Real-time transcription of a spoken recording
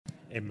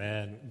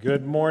Amen.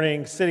 Good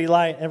morning, City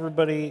Light.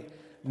 Everybody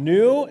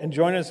new and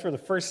joining us for the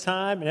first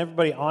time, and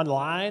everybody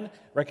online,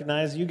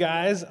 recognize you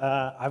guys.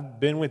 I've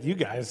been with you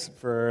guys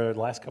for the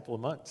last couple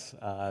of months,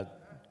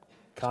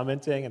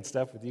 commenting and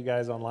stuff with you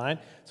guys online.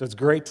 So it's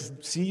great to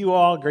see you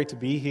all, great to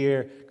be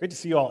here, great to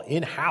see you all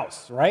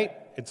in-house, right?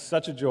 It's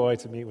such a joy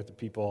to meet with the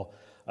people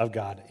of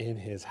God in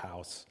His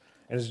house.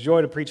 And it's a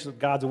joy to preach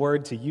God's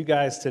word to you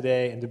guys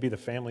today and to be the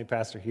family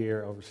pastor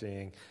here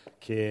overseeing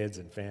kids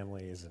and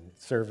families and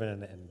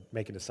serving and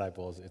making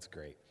disciples. It's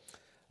great.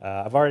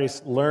 I've already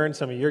learned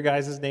some of your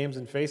guys' names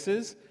and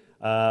faces.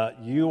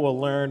 You will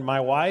learn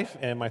my wife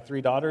and my three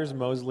daughters,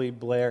 Mosley,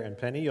 Blair, and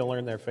Penny. You'll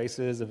learn their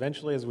faces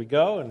eventually as we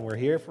go, and we're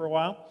here for a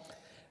while.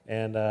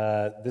 And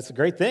this is a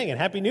great thing, and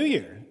Happy New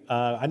Year.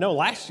 I know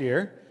last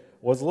year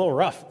was a little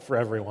rough for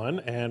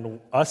everyone, and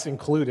us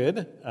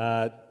included.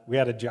 We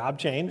had a job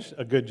change,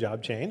 a good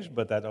job change,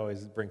 but that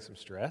always brings some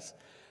stress.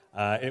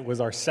 It was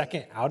our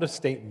second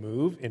out-of-state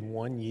move in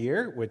 1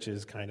 year, which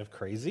is kind of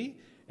crazy.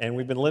 And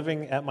we've been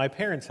living at my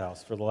parents'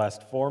 house for the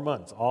last 4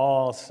 months.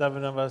 All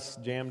 7 of us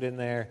jammed in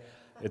there.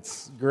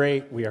 It's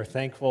great. We are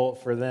thankful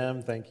for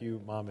them. Thank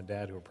you, Mom and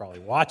Dad, who are probably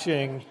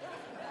watching.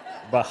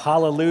 But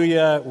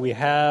hallelujah, we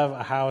have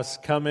a house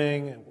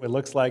coming. It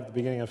looks like the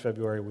beginning of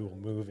February we will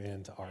move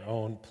into our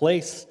own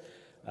place.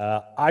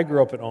 I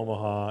grew up in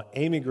Omaha.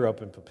 Amy grew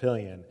up in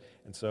Papillion.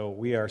 And so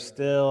we are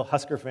still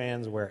Husker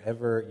fans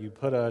wherever you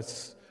put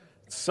us.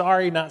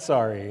 Sorry, not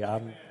sorry.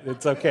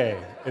 It's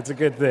okay. It's a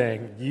good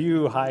thing.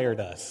 You hired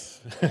us.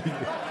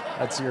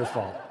 That's your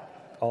fault.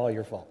 All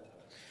your fault.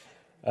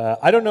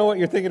 I don't know what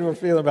you're thinking or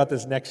feeling about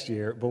this next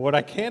year, but what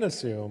I can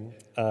assume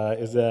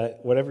is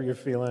that whatever you're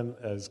feeling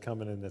is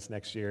coming in this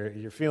next year,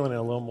 you're feeling it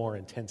a little more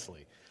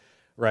intensely,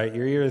 right?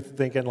 You're either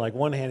thinking, like,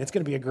 one hand, it's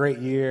going to be a great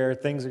year,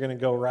 things are going to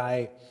go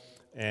right,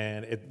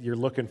 and you're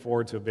looking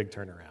forward to a big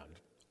turnaround.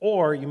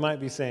 Or you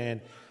might be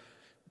saying,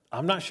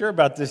 I'm not sure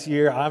about this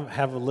year. I'm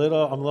a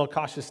little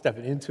cautious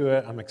stepping into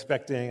it. I'm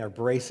expecting or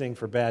bracing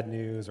for bad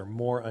news or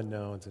more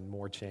unknowns and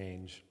more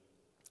change.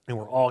 And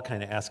we're all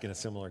kind of asking a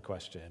similar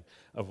question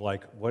of,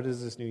 like, what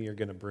is this new year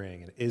going to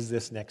bring? And is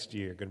this next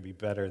year going to be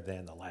better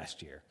than the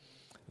last year?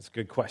 It's a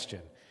good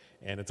question.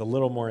 And it's a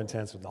little more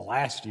intense than the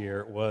last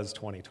year was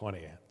 2020.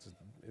 It's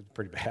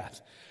pretty bad.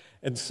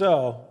 And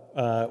so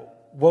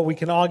what we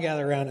can all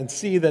gather around and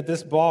see that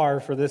this bar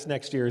for this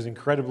next year is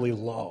incredibly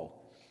low.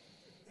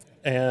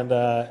 And,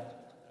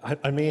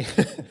 I mean,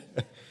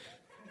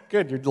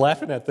 good, you're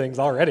laughing at things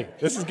already.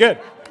 This is good.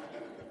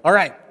 All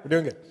right, we're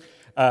doing good.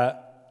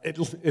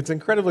 It's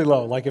incredibly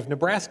low. Like, if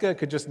Nebraska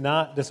could just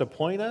not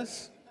disappoint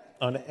us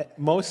on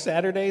most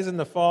Saturdays in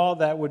the fall,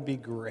 that would be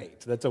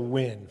great. That's a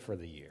win for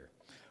the year.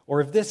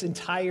 Or if this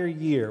entire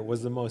year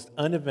was the most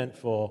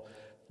uneventful,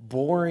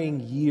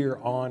 boring year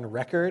on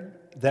record,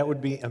 that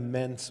would be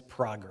immense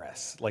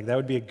progress. Like, that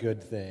would be a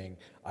good thing.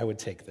 I would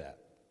take that.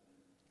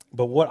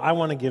 But what I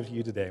want to give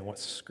you today, and what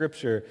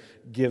Scripture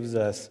gives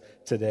us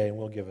today and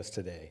will give us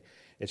today,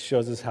 it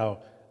shows us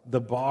how the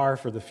bar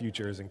for the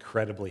future is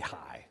incredibly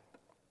high,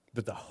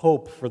 but the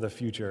hope for the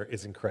future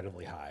is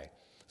incredibly high.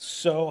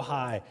 So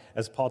high,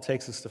 as Paul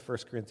takes us to 1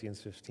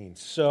 Corinthians 15,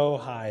 so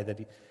high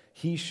that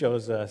he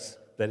shows us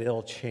that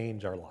it'll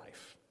change our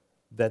life,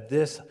 that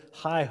this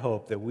high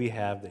hope that we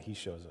have that he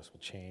shows us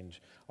will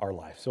change our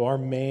life. So our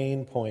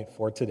main point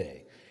for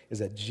today is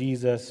that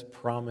Jesus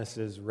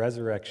promises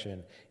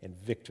resurrection and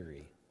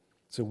victory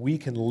so we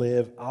can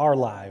live our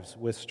lives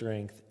with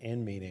strength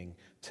and meaning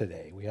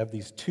today. We have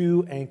these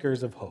 2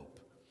 anchors of hope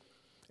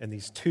and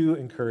these 2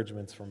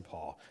 encouragements from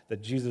Paul,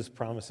 that Jesus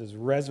promises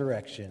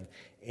resurrection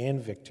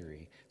and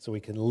victory so we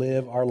can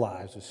live our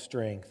lives with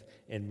strength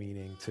and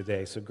meaning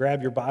today. So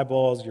grab your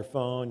Bibles, your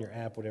phone, your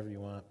app, whatever you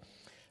want.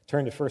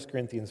 Turn to 1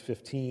 Corinthians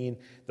 15.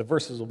 The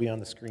verses will be on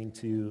the screen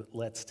too.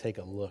 Let's take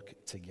a look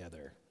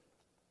together.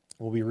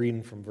 We'll be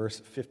reading from verse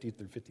 50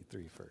 through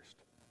 53 first.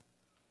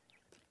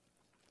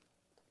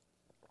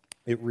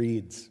 It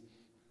reads,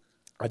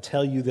 I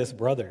tell you this,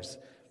 brothers,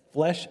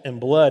 flesh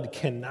and blood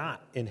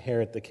cannot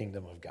inherit the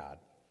kingdom of God,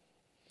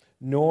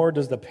 nor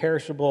does the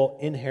perishable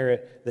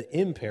inherit the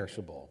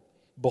imperishable.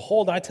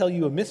 Behold, I tell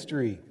you a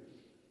mystery.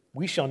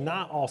 We shall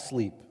not all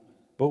sleep,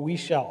 but we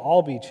shall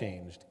all be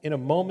changed in a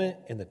moment,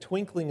 in the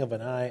twinkling of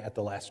an eye, at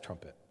the last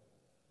trumpet.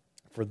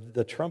 For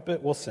the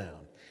trumpet will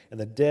sound, and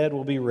the dead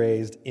will be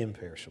raised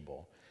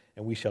imperishable,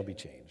 and we shall be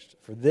changed.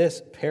 For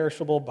this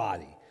perishable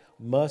body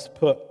must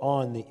put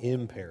on the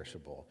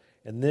imperishable,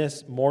 and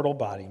this mortal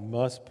body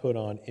must put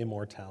on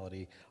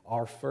immortality.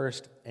 Our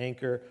first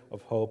anchor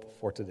of hope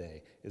for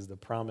today is the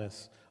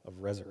promise of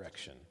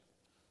resurrection.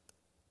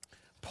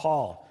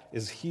 Paul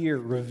is here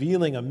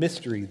revealing a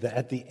mystery that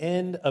at the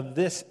end of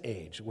this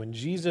age, when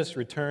Jesus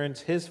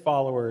returns, his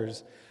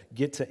followers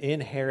get to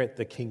inherit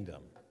the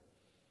kingdom.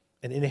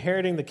 And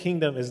inheriting the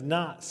kingdom is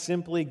not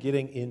simply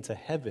getting into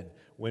heaven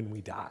when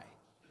we die.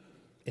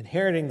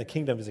 Inheriting the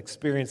kingdom is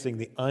experiencing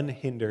the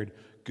unhindered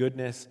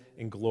goodness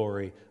and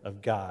glory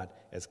of God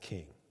as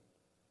King.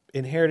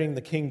 Inheriting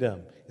the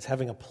kingdom is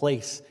having a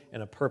place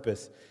and a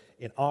purpose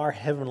in our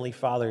Heavenly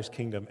Father's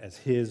kingdom as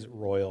his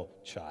royal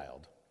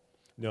child.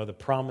 No, the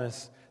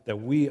promise that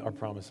we are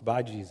promised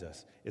by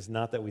Jesus is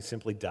not that we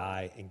simply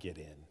die and get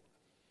in.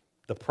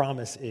 The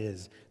promise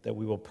is that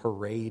we will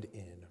parade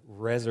in,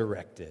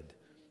 resurrected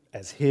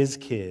as his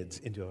kids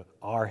into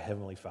our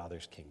Heavenly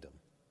Father's kingdom.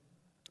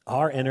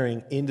 Our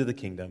entering into the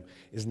kingdom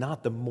is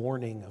not the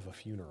mourning of a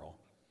funeral,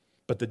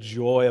 but the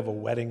joy of a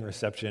wedding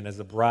reception as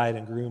the bride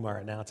and groom are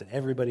announced and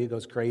everybody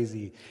goes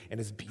crazy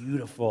and it's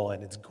beautiful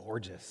and it's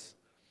gorgeous.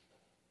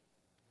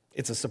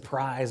 It's a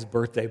surprise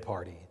birthday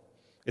party.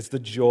 It's the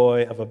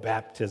joy of a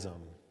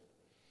baptism.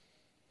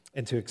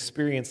 And to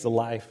experience the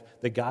life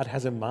that God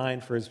has in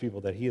mind for his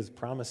people, that he is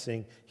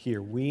promising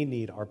here, we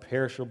need our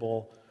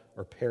perishable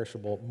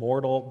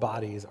mortal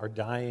bodies, our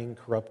dying,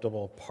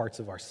 corruptible parts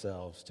of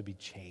ourselves to be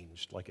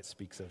changed like it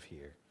speaks of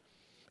here.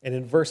 And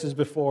in verses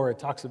before, it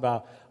talks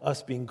about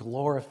us being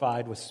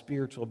glorified with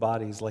spiritual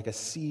bodies like a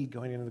seed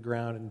going into the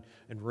ground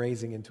and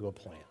raising into a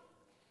plant.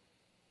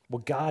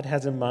 What God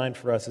has in mind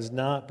for us is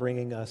not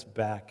bringing us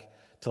back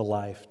to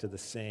life to the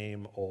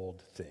same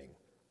old thing.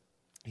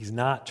 He's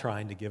not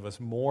trying to give us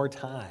more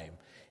time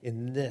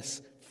in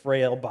this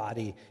frail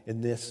body,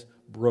 in this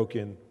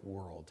broken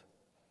world.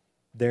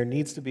 There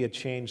needs to be a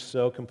change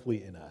so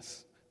complete in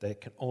us that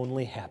it can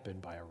only happen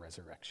by a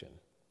resurrection.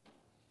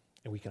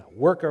 And we cannot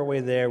work our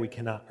way there. We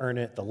cannot earn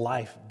it. The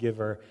life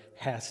giver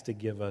has to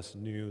give us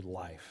new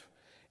life.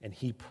 And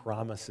he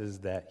promises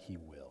that he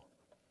will.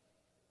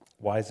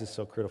 Why is this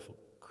so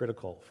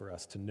critical for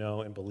us to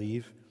know and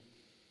believe?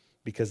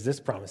 Because this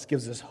promise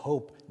gives us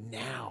hope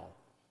now.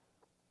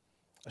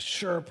 A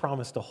sure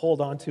promise to hold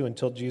on to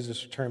until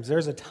Jesus returns.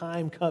 There's a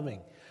time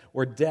coming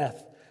where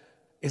death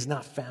is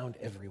not found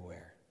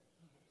everywhere,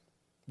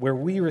 where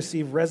we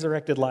receive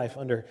resurrected life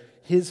under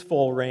his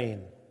full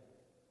reign,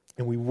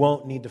 and we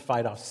won't need to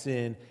fight off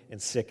sin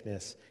and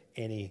sickness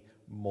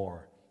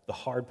anymore. The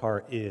hard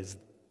part is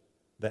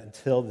that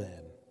until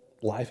then,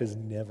 life is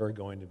never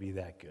going to be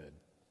that good.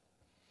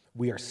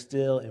 We are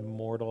still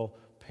immortal,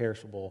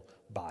 perishable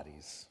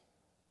bodies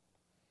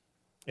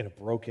in a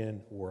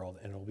broken world,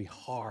 and it will be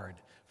hard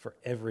for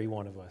every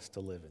one of us to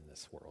live in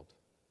this world.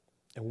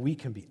 And we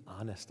can be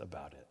honest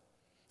about it.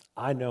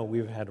 I know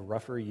we've had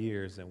rougher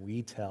years than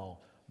we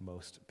tell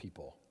most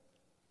people.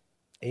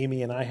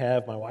 Amy and I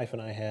have, my wife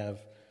and I have,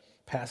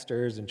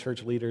 pastors and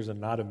church leaders are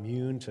not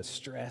immune to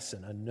stress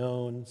and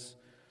unknowns.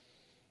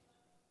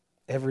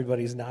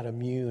 Everybody's not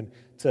immune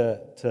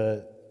to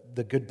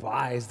the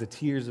goodbyes, the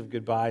tears of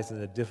goodbyes,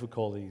 and the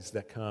difficulties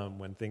that come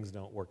when things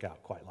don't work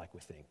out quite like we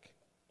think.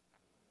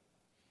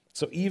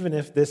 So even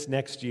if this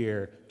next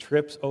year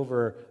trips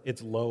over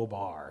its low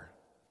bar,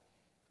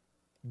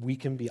 we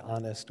can be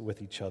honest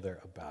with each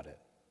other about it.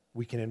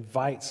 We can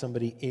invite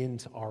somebody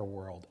into our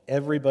world.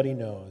 Everybody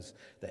knows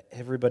that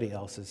everybody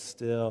else is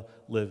still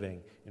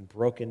living in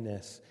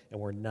brokenness, and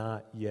we're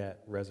not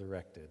yet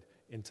resurrected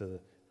into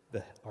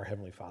our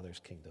Heavenly Father's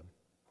kingdom.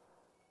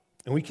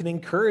 And we can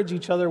encourage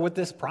each other with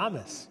this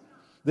promise,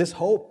 this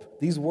hope,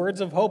 these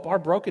words of hope. Our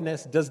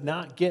brokenness does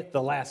not get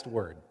the last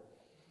word.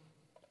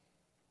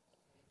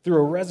 Through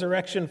a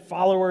resurrection,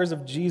 followers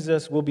of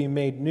Jesus will be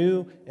made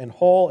new and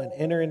whole and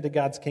enter into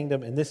God's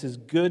kingdom. And this is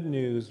good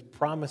news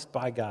promised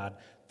by God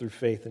through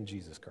faith in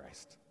Jesus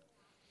Christ.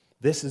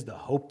 This is the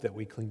hope that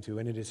we cling to,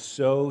 and it is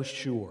so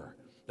sure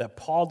that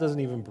Paul doesn't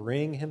even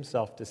bring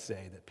himself to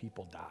say that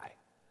people die.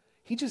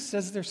 He just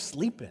says they're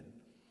sleeping.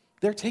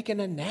 They're taking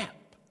a nap.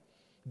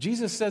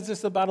 Jesus says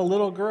this about a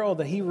little girl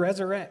that he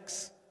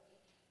resurrects.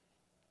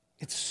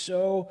 It's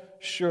so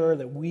sure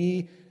that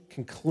we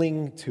can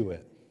cling to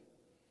it.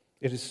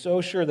 It is so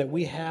sure that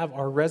we have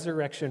our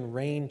resurrection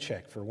rain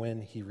check for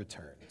when he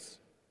returns.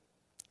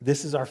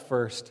 This is our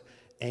first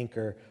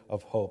anchor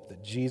of hope,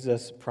 that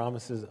Jesus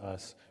promises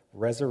us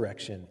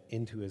resurrection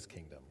into his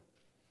kingdom.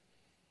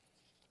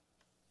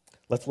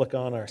 Let's look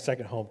on our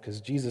second hope,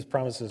 because Jesus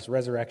promises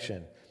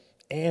resurrection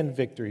and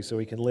victory so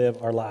we can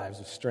live our lives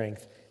with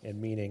strength and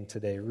meaning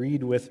today.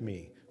 Read with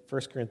me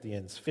 1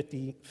 Corinthians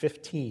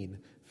 15,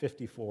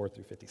 54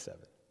 through 57.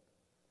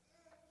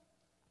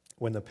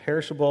 When the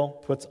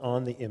perishable puts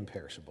on the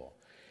imperishable,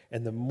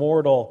 and the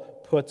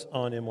mortal puts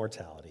on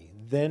immortality,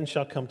 then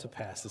shall come to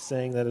pass the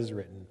saying that is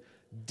written,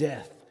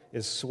 death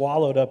is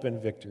swallowed up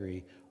in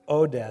victory.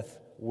 O death,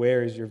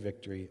 where is your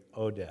victory?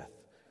 O death,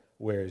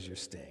 where is your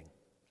sting?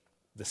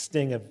 The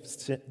sting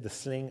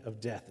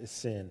of death is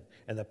sin,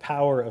 and the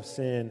power of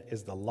sin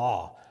is the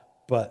law.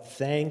 But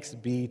thanks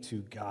be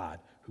to God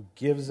who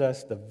gives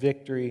us the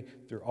victory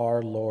through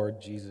our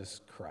Lord Jesus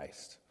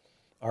Christ.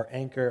 Our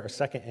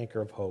second anchor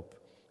of hope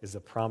is the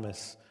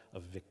promise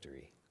of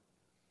victory.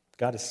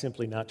 God is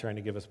simply not trying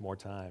to give us more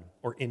time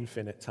or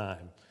infinite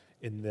time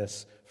in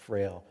this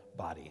frail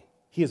body.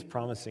 He is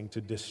promising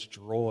to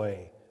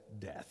destroy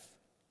death.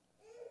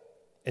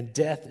 And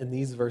death in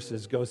these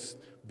verses goes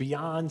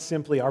beyond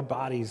simply our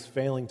bodies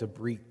failing to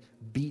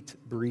beat,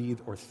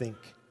 breathe, or think.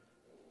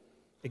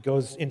 It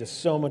goes into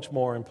so much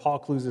more, and Paul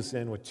clues us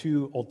in with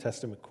two Old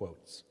Testament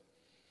quotes.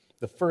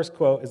 The first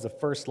quote is the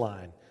first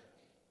line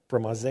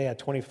from Isaiah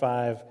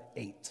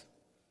 25:8.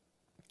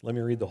 Let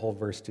me read the whole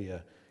verse to you.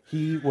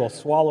 He will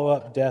swallow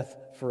up death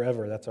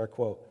forever. That's our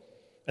quote.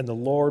 And the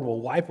Lord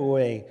will wipe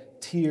away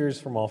tears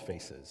from all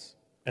faces,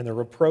 and the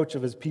reproach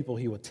of his people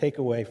he will take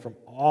away from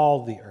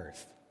all the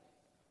earth.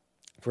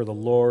 For the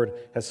Lord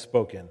has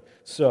spoken.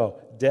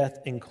 So death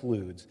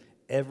includes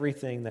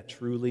everything that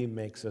truly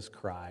makes us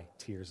cry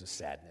tears of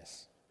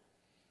sadness.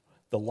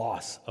 The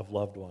loss of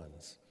loved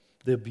ones,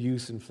 the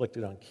abuse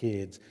inflicted on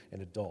kids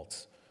and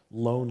adults,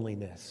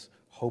 loneliness,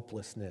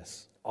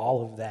 hopelessness,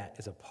 all of that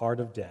is a part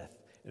of death,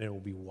 and it will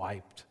be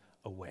wiped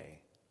away.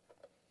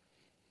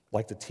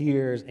 Like the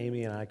tears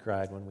Amy and I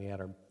cried when we had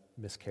our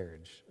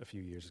miscarriage a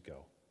few years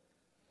ago.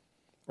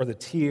 Or the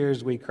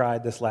tears we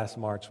cried this last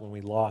March when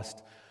we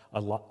lost a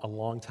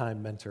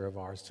longtime mentor of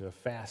ours to a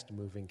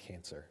fast-moving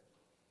cancer.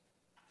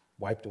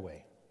 Wiped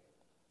away.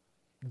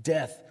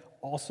 Death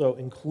also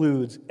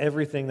includes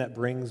everything that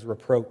brings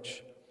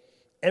reproach,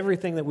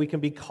 everything that we can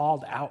be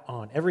called out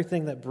on,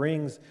 everything that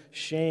brings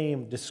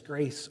shame,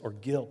 disgrace, or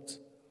guilt.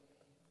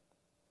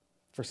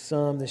 For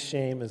some, this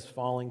shame is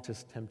falling to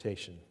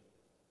temptation,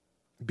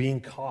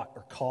 being caught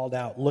or called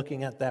out,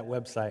 looking at that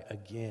website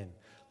again,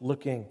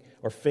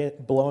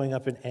 blowing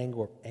up in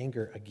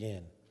anger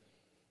again.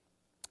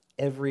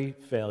 Every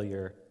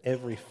failure,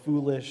 every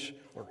foolish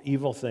or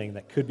evil thing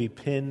that could be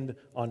pinned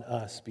on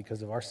us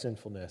because of our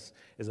sinfulness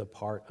is a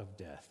part of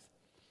death.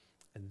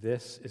 And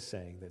this is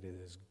saying that it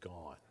is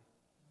gone,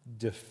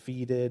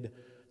 defeated,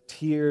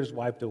 tears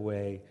wiped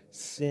away,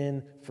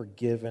 sin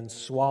forgiven,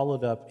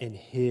 swallowed up in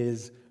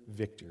his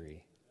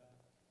victory.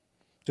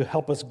 To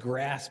help us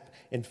grasp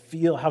and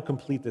feel how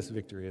complete this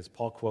victory is,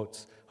 Paul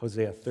quotes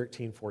Hosea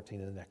 13:14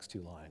 in the next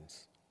two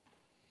lines.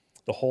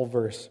 The whole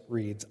verse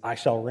reads, I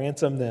shall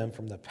ransom them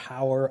from the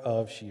power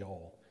of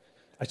Sheol.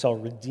 I shall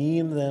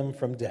redeem them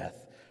from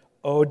death.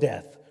 O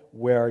death,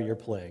 where are your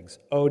plagues?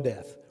 O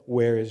death,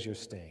 where is your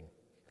sting?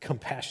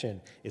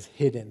 Compassion is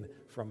hidden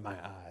from my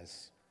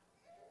eyes.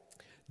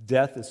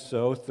 Death is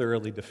so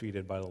thoroughly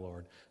defeated by the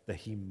Lord that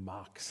he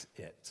mocks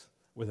it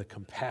with a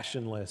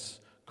compassionless,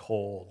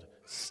 cold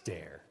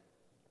stare.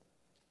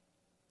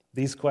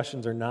 These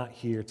questions are not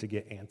here to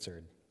get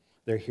answered.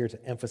 They're here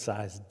to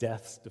emphasize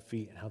death's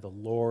defeat and how the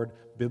Lord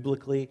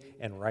biblically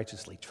and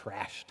righteously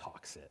trash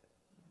talks it.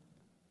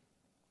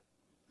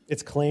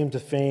 Its claim to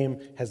fame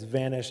has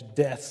vanished.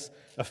 Death's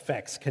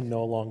effects can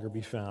no longer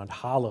be found.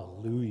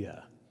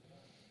 Hallelujah.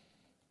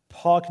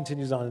 Paul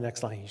continues on the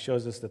next line. He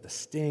shows us that the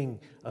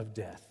sting of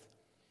death,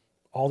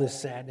 all this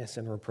sadness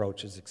and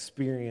reproach, is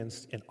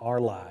experienced in our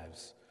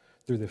lives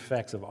through the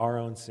effects of our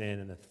own sin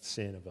and the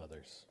sin of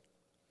others.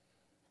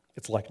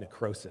 It's like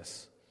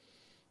necrosis,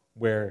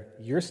 where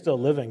you're still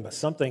living, but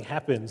something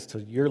happens to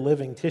your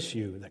living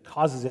tissue that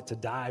causes it to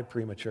die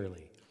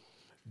prematurely.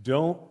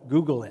 Don't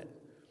Google it.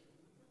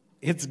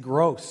 It's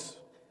gross,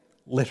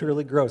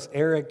 literally gross.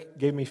 Eric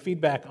gave me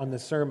feedback on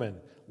this sermon,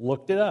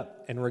 looked it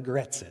up, and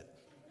regrets it.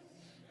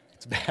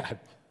 It's bad.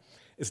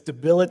 It's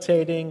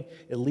debilitating.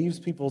 It leaves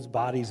people's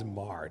bodies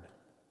marred.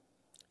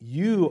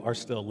 You are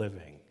still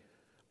living,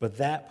 but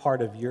that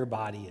part of your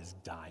body is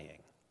dying.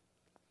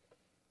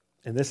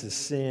 And this is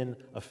sin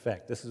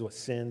effect. This is what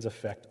sin's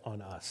effect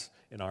on us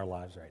in our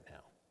lives right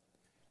now.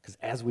 Because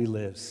as we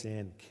live,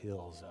 sin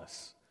kills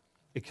us.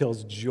 It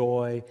kills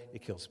joy,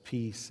 it kills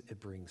peace, it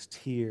brings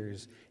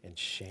tears and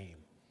shame.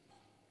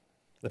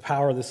 The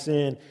power of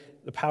sin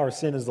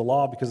is the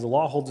law, because the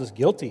law holds us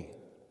guilty.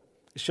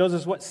 It shows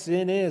us what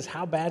sin is,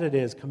 how bad it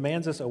is,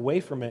 commands us away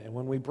from it, and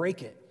when we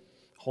break it,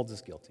 it holds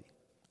us guilty.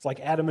 It's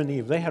like Adam and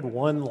Eve. They had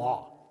one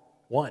law.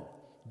 One.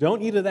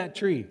 Don't eat of that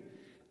tree.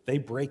 They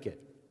break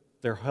it.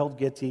 They're held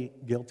guilty.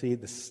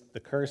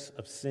 The curse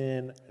of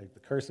sin, the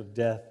curse of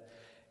death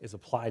is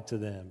applied to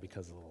them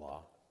because of the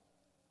law.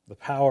 The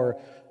power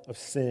of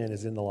sin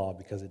is in the law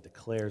because it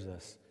declares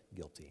us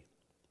guilty.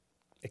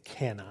 It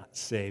cannot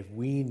save.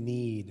 We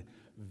need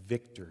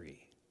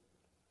victory.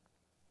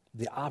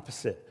 The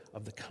opposite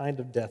of the kind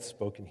of death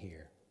spoken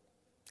here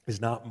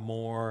is not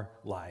more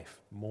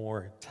life,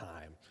 more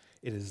time.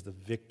 It is the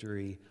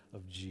victory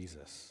of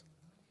Jesus.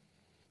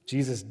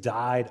 Jesus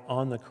died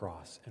on the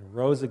cross and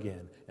rose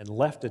again and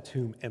left a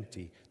tomb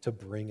empty to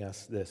bring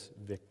us this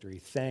victory.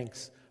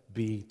 Thanks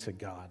be to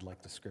God,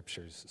 like the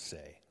scriptures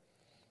say.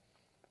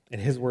 And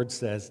his word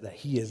says that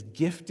he is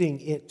gifting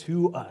it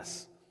to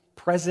us,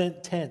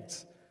 present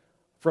tense,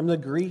 from the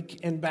Greek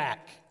and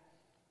back.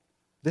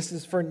 This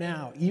is for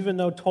now. Even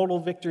though total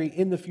victory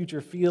in the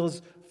future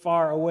feels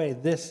far away,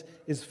 this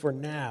is for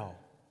now.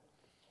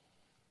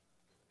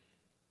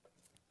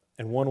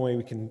 And one way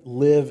we can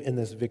live in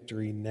this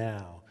victory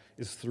now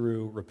is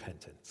through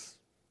repentance.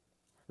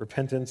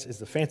 Repentance is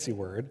the fancy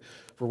word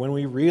for when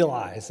we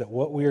realize that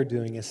what we are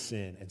doing is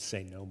sin and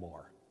say no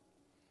more.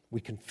 We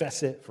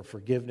confess it for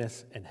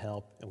forgiveness and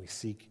help, and we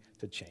seek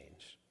to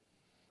change.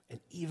 And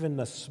even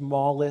the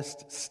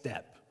smallest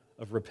step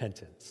of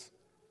repentance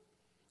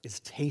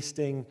is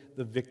tasting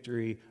the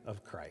victory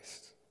of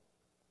Christ.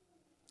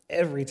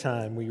 Every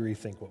time we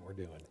rethink what we're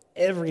doing,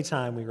 every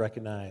time we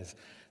recognize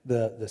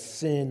the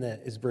sin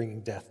that is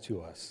bringing death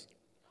to us,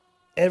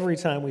 every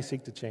time we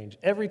seek to change,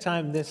 every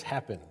time this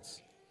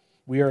happens,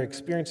 We are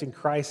experiencing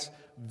Christ's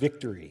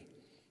victory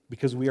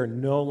because we are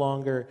no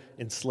longer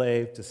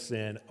enslaved to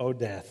sin. O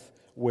death,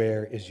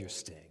 where is your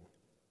sting?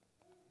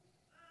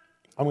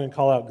 I'm going to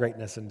call out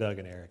greatness in Doug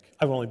and Eric.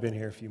 I've only been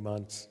here a few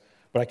months,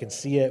 but I can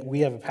see it.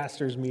 We have a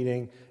pastor's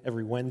meeting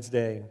every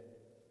Wednesday,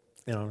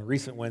 and on a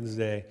recent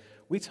Wednesday,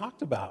 we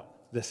talked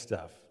about this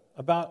stuff,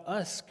 about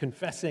us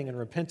confessing and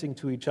repenting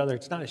to each other.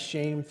 It's not a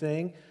shame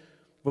thing,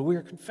 but we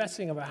are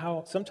confessing about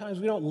how sometimes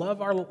we don't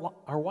love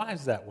our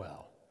wives that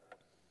well.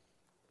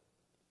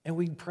 And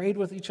we prayed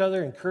with each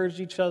other, encouraged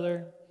each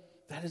other.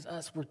 That is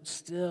us. We're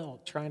still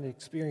trying to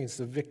experience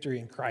the victory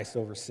in Christ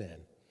over sin.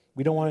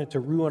 We don't want it to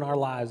ruin our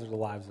lives or the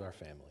lives of our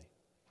family.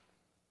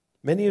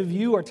 Many of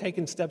you are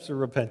taking steps of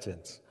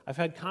repentance. I've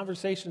had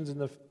conversations in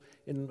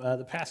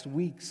the past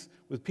weeks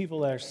with people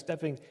that are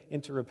stepping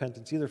into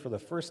repentance, either for the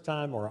first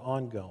time or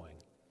ongoing.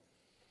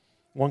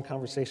 One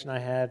conversation I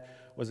had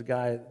was a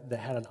guy that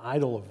had an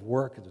idol of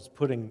work and was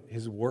putting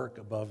his work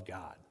above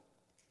God,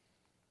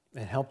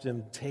 and helped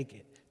him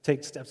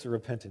take steps of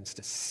repentance,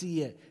 to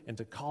see it and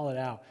to call it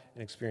out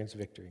and experience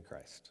victory in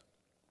Christ.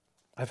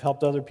 I've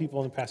helped other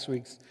people in the past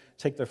weeks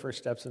take their first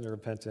steps into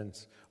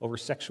repentance over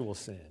sexual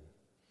sin.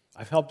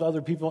 I've helped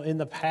other people in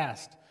the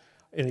past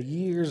in a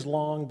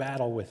years-long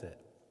battle with it,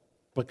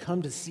 but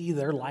come to see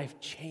their life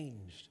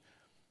changed,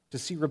 to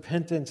see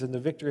repentance and the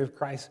victory of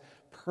Christ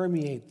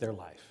permeate their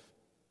life.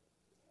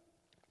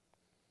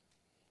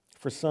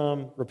 For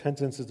some,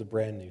 repentance is a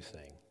brand new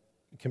thing.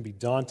 It can be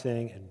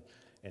daunting and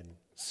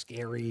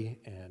scary,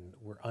 and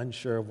we're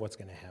unsure of what's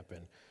going to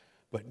happen.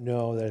 But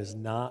no, that is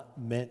not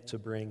meant to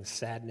bring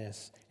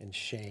sadness and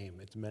shame.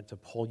 It's meant to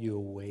pull you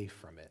away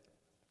from it.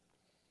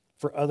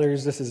 For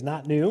others, this is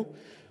not new,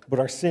 but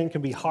our sin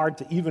can be hard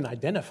to even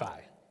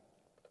identify.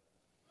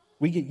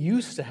 We get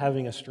used to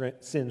having a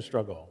sin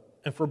struggle.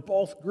 And for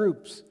both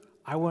groups,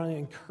 I want to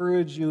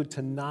encourage you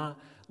to not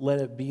let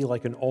it be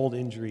like an old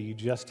injury you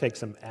just take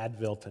some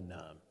Advil to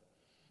numb,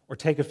 or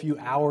take a few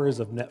hours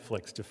of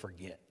Netflix to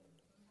forget.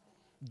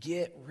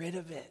 Get rid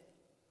of it.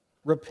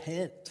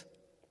 Repent.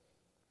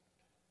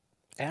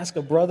 Ask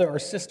a brother or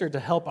sister to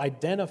help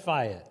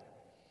identify it.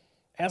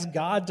 Ask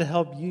God to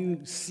help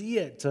you see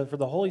it, for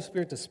the Holy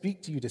Spirit to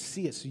speak to you to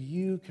see it so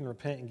you can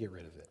repent and get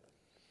rid of it.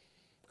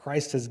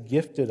 Christ has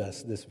gifted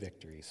us this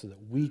victory so that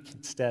we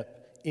can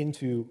step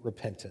into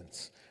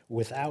repentance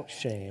without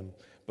shame,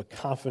 but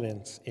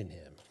confidence in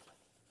Him.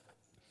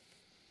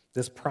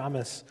 This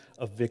promise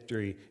of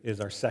victory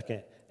is our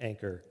second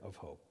anchor of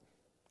hope,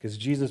 because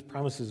Jesus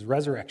promises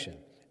resurrection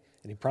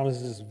and He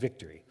promises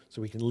victory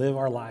so we can live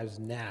our lives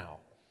now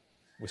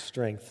with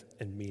strength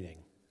and meaning.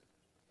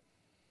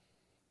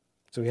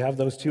 So we have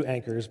those two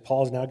anchors.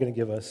 Paul's now going to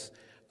give us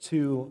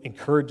two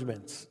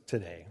encouragements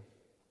today.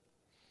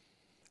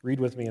 Read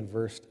with me in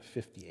verse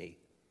 58.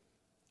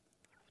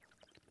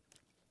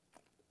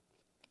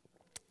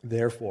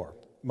 Therefore,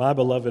 my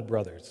beloved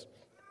brothers,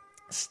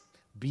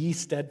 be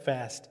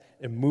steadfast,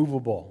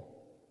 immovable,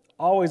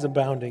 always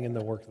abounding in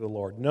the work of the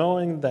Lord,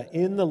 knowing that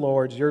in the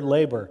Lord your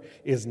labor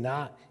is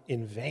not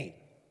in vain.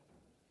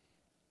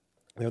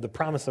 We have the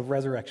promise of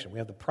resurrection. We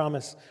have the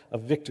promise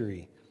of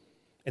victory.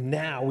 And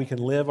now we can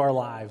live our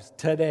lives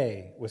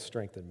today with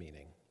strength and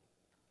meaning.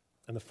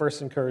 And the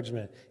first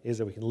encouragement is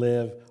that we can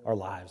live our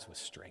lives with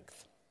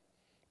strength.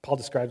 Paul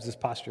describes this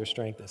posture of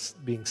strength as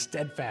being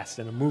steadfast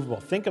and immovable.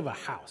 Think of a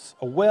house,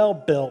 a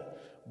well-built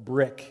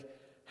brick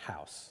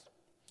house.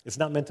 It's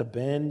not meant to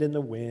bend in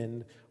the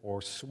wind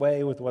or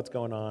sway with what's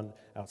going on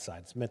outside.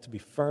 It's meant to be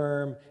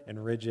firm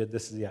and rigid.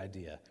 This is the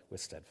idea with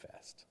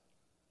steadfast.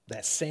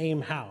 That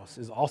same house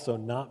is also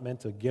not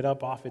meant to get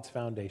up off its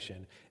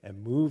foundation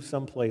and move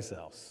someplace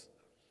else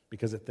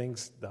because it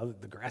thinks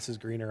the grass is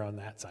greener on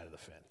that side of the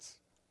fence.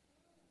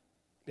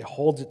 It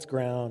holds its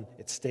ground.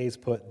 It stays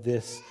put.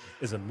 This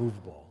is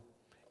immovable.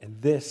 And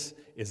this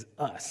is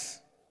us.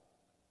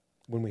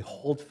 When we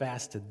hold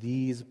fast to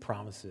these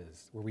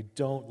promises, where we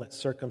don't let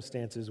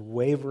circumstances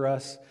waver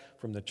us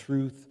from the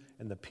truth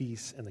and the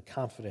peace and the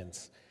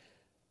confidence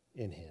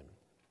in Him.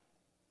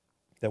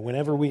 That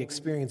whenever we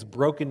experience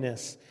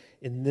brokenness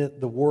in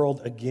the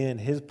world again,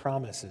 His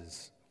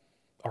promises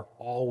are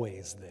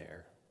always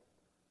there.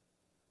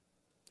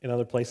 In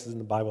other places in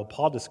the Bible,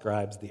 Paul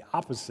describes the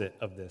opposite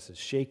of this as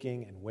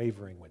shaking and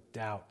wavering with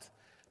doubt,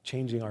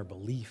 changing our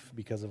belief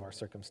because of our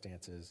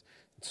circumstances,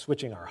 and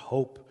switching our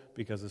hope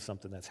because of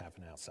something that's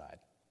happening outside.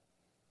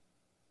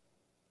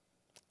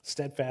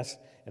 Steadfast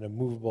and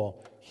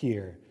immovable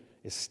here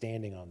is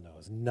standing on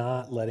those,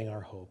 not letting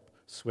our hope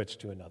switch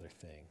to another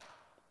thing.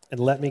 And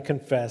let me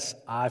confess,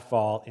 I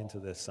fall into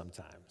this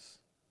sometimes.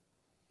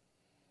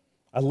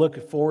 I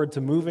look forward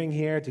to moving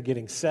here, to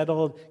getting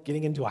settled,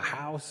 getting into a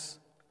house.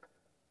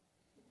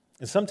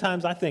 And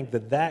sometimes I think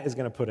that is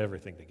going to put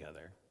everything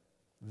together.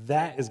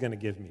 That is going to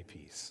give me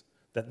peace.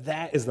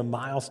 That is the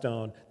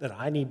milestone that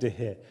I need to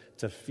hit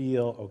to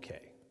feel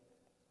okay.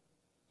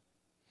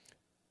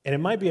 And it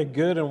might be a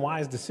good and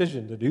wise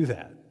decision to do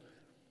that.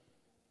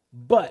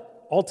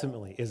 But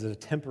ultimately, is it a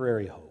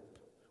temporary hope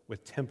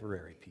with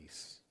temporary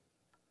peace?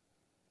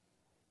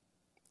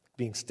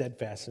 Being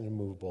steadfast and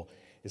immovable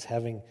is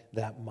having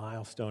that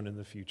milestone in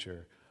the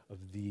future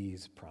of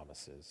these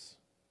promises,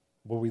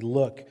 where we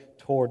look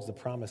towards the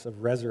promise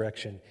of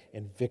resurrection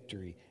and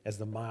victory as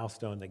the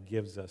milestone that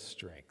gives us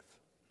strength.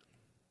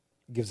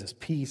 It gives us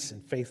peace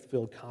and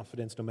faith-filled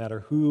confidence no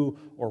matter who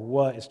or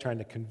what is trying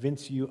to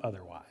convince you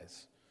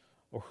otherwise,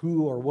 or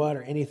who or what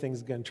or anything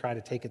is going to try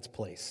to take its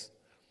place.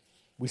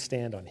 We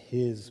stand on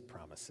his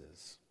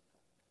promises.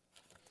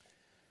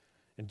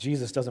 And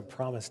Jesus doesn't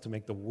promise to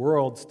make the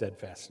world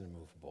steadfast and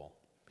immovable.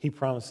 He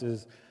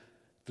promises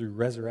through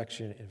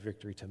resurrection and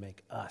victory to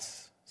make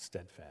us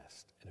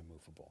steadfast and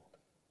immovable.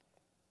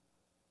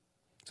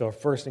 So our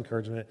first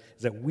encouragement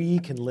is that we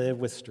can live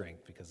with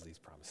strength because of these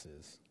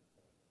promises.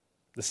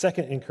 The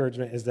second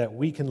encouragement is that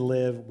we can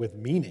live with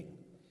meaning.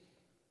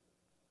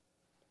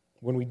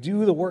 When we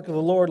do the work of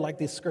the Lord, like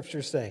these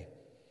scriptures say,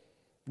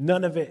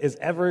 none of it is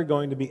ever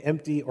going to be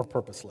empty or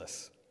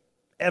purposeless.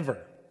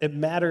 Ever. It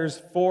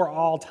matters for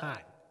all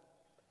time.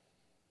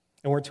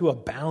 And we're to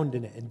abound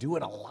in it and do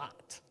it a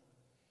lot.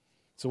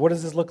 So what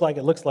does this look like?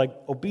 It looks like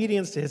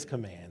obedience to his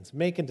commands,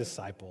 making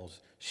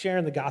disciples,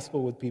 sharing the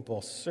gospel with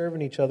people,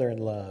 serving each other in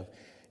love,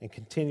 and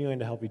continuing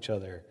to help each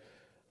other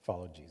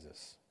follow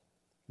Jesus.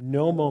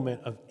 No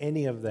moment of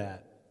any of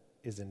that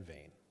is in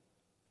vain.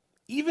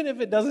 Even if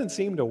it doesn't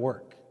seem to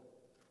work,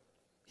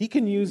 he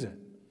can use it.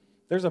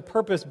 There's a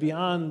purpose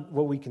beyond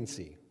what we can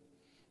see.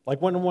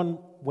 Like when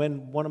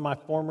one of my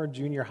former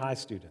junior high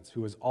students,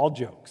 who was all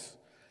jokes,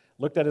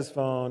 looked at his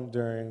phone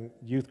during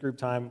youth group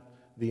time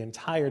the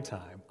entire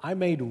time, I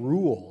made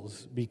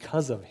rules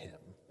because of him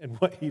and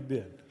what he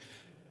did.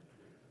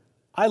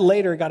 I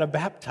later got to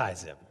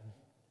baptize him.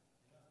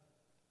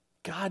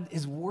 God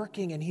is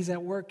working and he's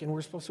at work, and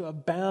we're supposed to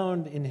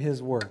abound in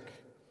his work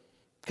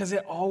because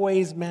it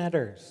always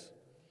matters.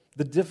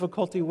 The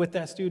difficulty with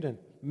that student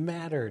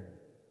mattered.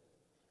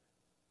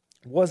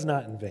 It was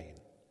not in vain.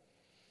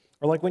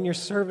 Or like when you're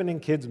serving in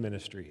kids'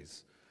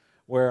 ministries,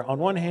 where on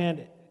one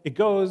hand, it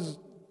goes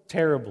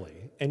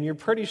terribly, and you're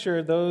pretty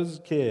sure those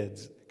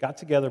kids got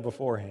together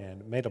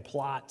beforehand, made a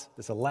plot,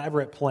 this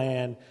elaborate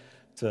plan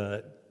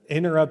to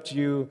interrupt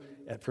you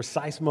at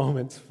precise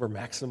moments for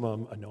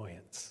maximum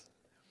annoyance.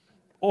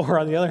 Or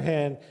on the other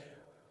hand,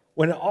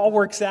 when it all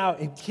works out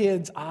and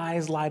kids'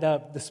 eyes light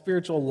up, the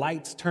spiritual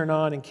lights turn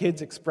on and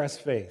kids express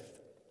faith.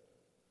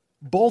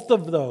 Both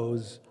of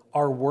those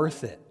are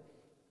worth it.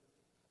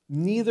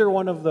 Neither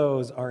one of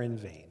those are in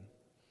vain.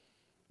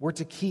 We're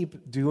to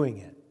keep doing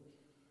it.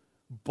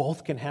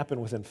 Both can happen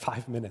within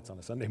 5 minutes on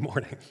a Sunday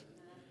morning.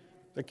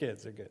 The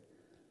kids are good.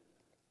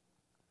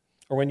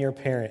 Or when you're a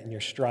parent and you're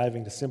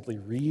striving to simply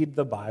read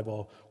the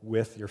Bible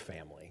with your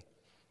family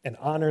and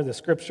honor the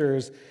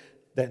scriptures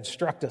that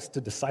instruct us to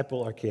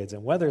disciple our kids,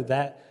 and whether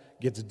that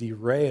gets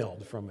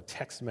derailed from a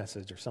text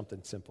message or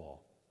something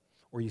simple,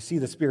 or you see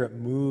the Spirit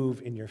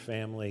move in your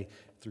family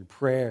through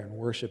prayer and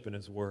worship in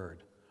his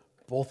word,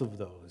 both of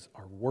those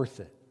are worth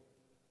it.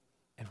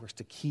 And we're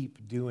to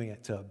keep doing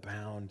it to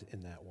abound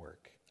in that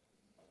work.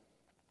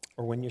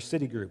 Or when your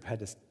city group had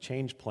to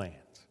change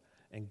plans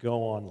and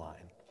go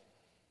online,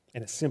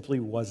 and it simply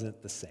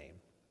wasn't the same.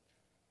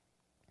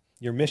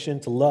 Your mission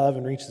to love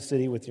and reach the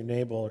city with your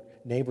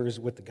neighbors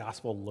with the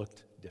gospel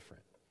looked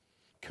different.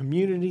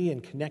 Community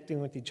and connecting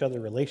with each other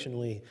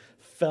relationally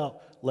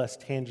felt less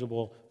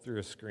tangible through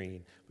a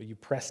screen, but you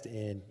pressed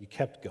in, you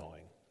kept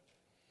going.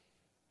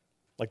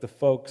 Like the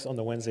folks on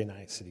the Wednesday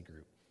night city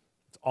group.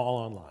 It's all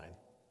online.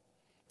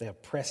 They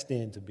have pressed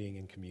into being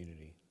in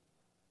community.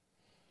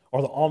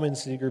 Or the Almond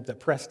City group that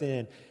pressed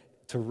in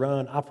to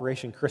run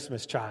Operation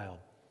Christmas Child.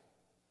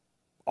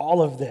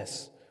 All of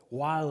this,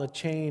 while a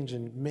change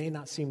and may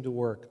not seem to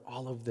work,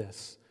 all of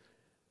this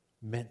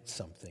meant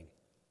something.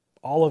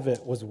 All of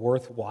it was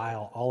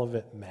worthwhile. All of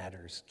it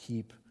matters.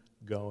 Keep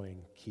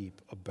going.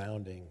 Keep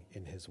abounding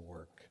in his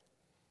work,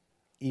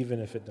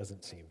 even if it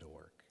doesn't seem to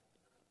work.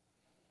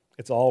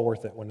 It's all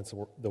worth it when it's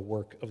the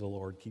work of the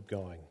Lord. Keep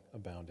going.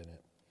 Abound in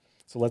it.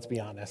 So let's be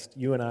honest.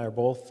 You and I are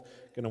both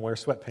going to wear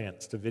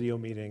sweatpants to video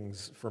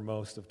meetings for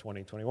most of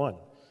 2021.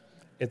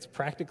 It's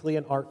practically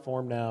an art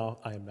form now.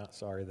 I am not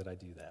sorry that I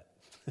do that.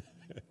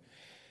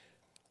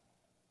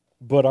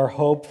 But our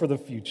hope for the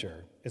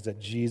future is that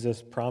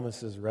Jesus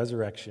promises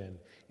resurrection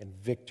and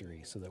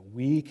victory so that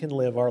we can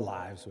live our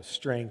lives with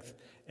strength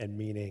and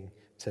meaning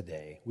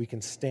today. We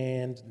can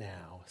stand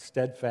now,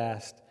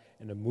 steadfast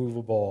and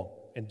immovable,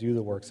 and do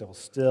the works that will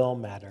still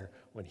matter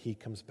when he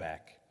comes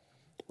back.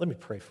 Let me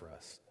pray for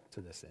us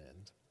to this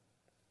end.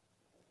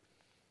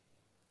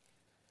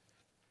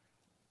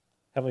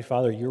 Heavenly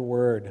Father, your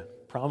word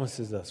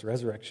promises us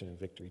resurrection and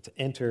victory to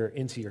enter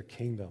into your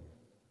kingdom.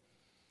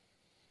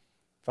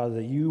 Father,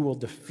 that you will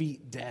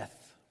defeat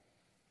death.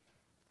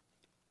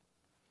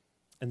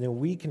 And then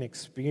we can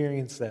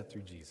experience that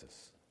through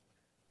Jesus.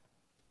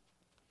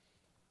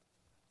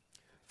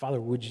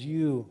 Father, would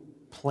you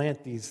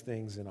plant these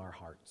things in our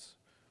hearts?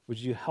 Would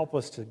you help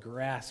us to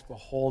grasp a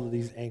hold of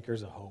these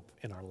anchors of hope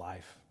in our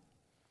life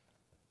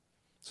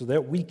so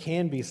that we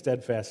can be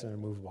steadfast and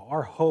immovable?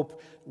 Our hope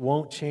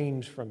won't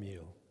change from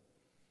you.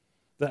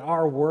 That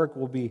our work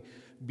will be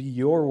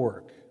your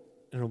work,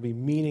 and it'll be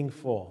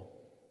meaningful,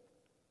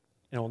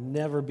 and it'll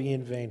never be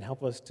in vain.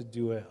 Help us to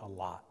do it a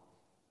lot.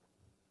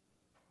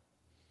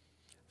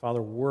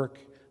 Father, work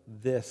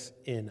this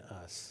in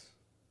us.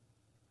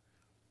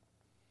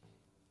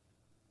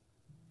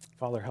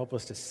 Father, help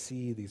us to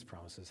see these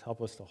promises.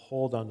 Help us to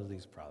hold on to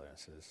these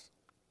promises.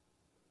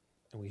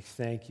 And we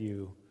thank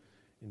you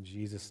in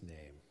Jesus'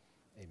 name.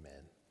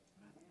 Amen.